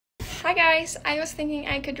Hi guys, I was thinking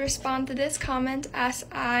I could respond to this comment as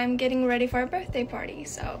I'm getting ready for a birthday party,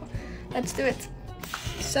 so let's do it.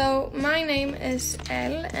 So my name is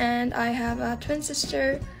Elle and I have a twin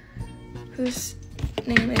sister whose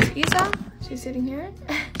name is Isa. She's sitting here.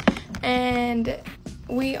 And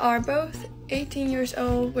we are both 18 years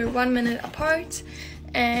old, we're 1 minute apart,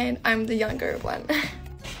 and I'm the younger one.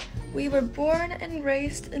 We were born and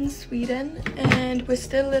raised in Sweden, and we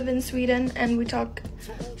still live in Sweden, and we talk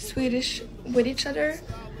Swedish with each other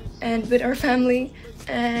and with our family.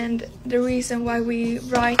 And the reason why we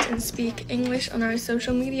write and speak English on our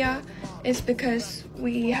social media is because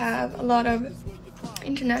we have a lot of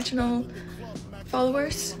international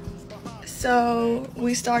followers. So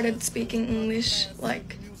we started speaking English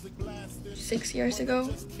like 6 years ago,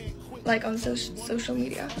 like on social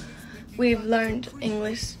media. We've learned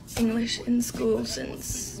English in school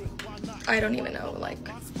since, I don't even know, like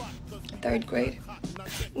 3rd grade.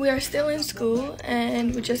 We are still in school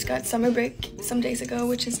and we just got summer break some days ago,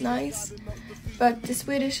 which is nice. But the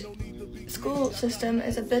Swedish school system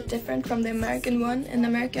is a bit different from the American one. In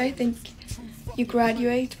America, I think you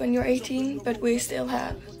graduate when you're 18, but we still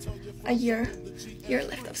have a year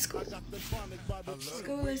left of school.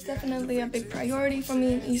 School is definitely a big priority for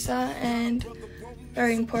me and Isa, and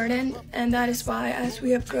very important, and that is why as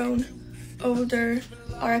we have grown older,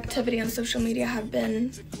 our activity on social media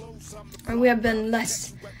we have been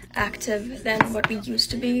less active than what we used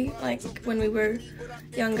to be. Like when we were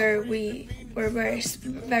younger, we were very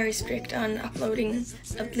strict on uploading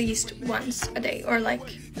at least once a day, or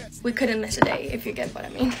like we couldn't miss a day, if you get what I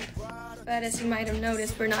mean. But as you might have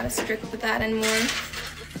noticed, we're not as strict with that anymore.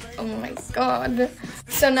 Oh my god.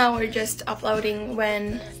 So now we're just uploading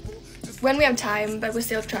when we have time, but we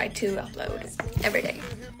still try to upload every day.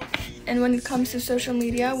 And when it comes to social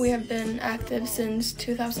media, we have been active since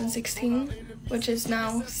 2016, which is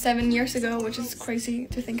now 7 years ago, which is crazy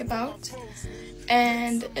to think about.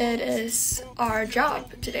 And it is our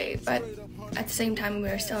job today, but at the same time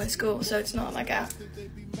we're still in school, so it's not like a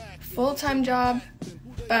full-time job,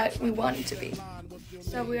 but we want it to be.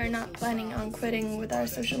 So we are not planning on quitting with our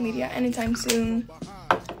social media anytime soon.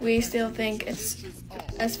 We still think it's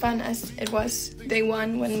as fun as it was day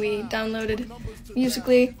one when we downloaded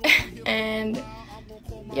Musical.ly. And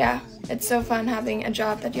yeah, it's so fun having a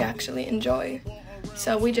job that you actually enjoy.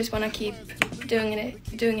 So we just want to keep doing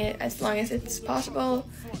it as long as it's possible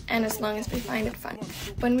and as long as we find it fun.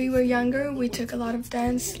 When we were younger, we took a lot of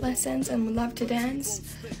dance lessons and we loved to dance.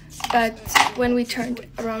 But when we turned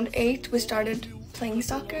around 8, we started playing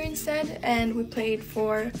soccer instead, and we played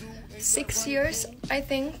for 6 years, I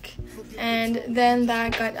think. And then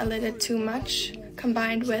that got a little too much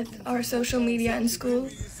combined with our social media and school,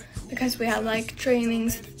 because we had like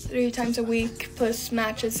trainings 3 times a week plus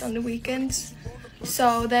matches on the weekends.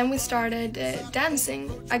 So then we started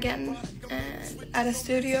dancing again at a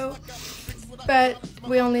studio, but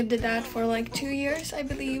we only did that for like 2 years, I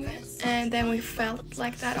believe, and then we felt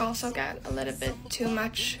like that also got a little bit too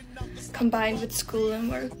much combined with school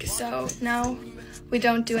and work. So now we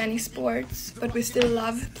don't do any sports, but we still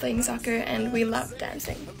love playing soccer and we love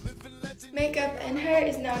dancing. Makeup and hair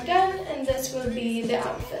is now done, and this will be the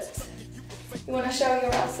outfit. You want to show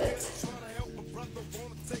your outfit?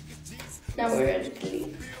 Now we're ready to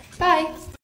leave. Bye!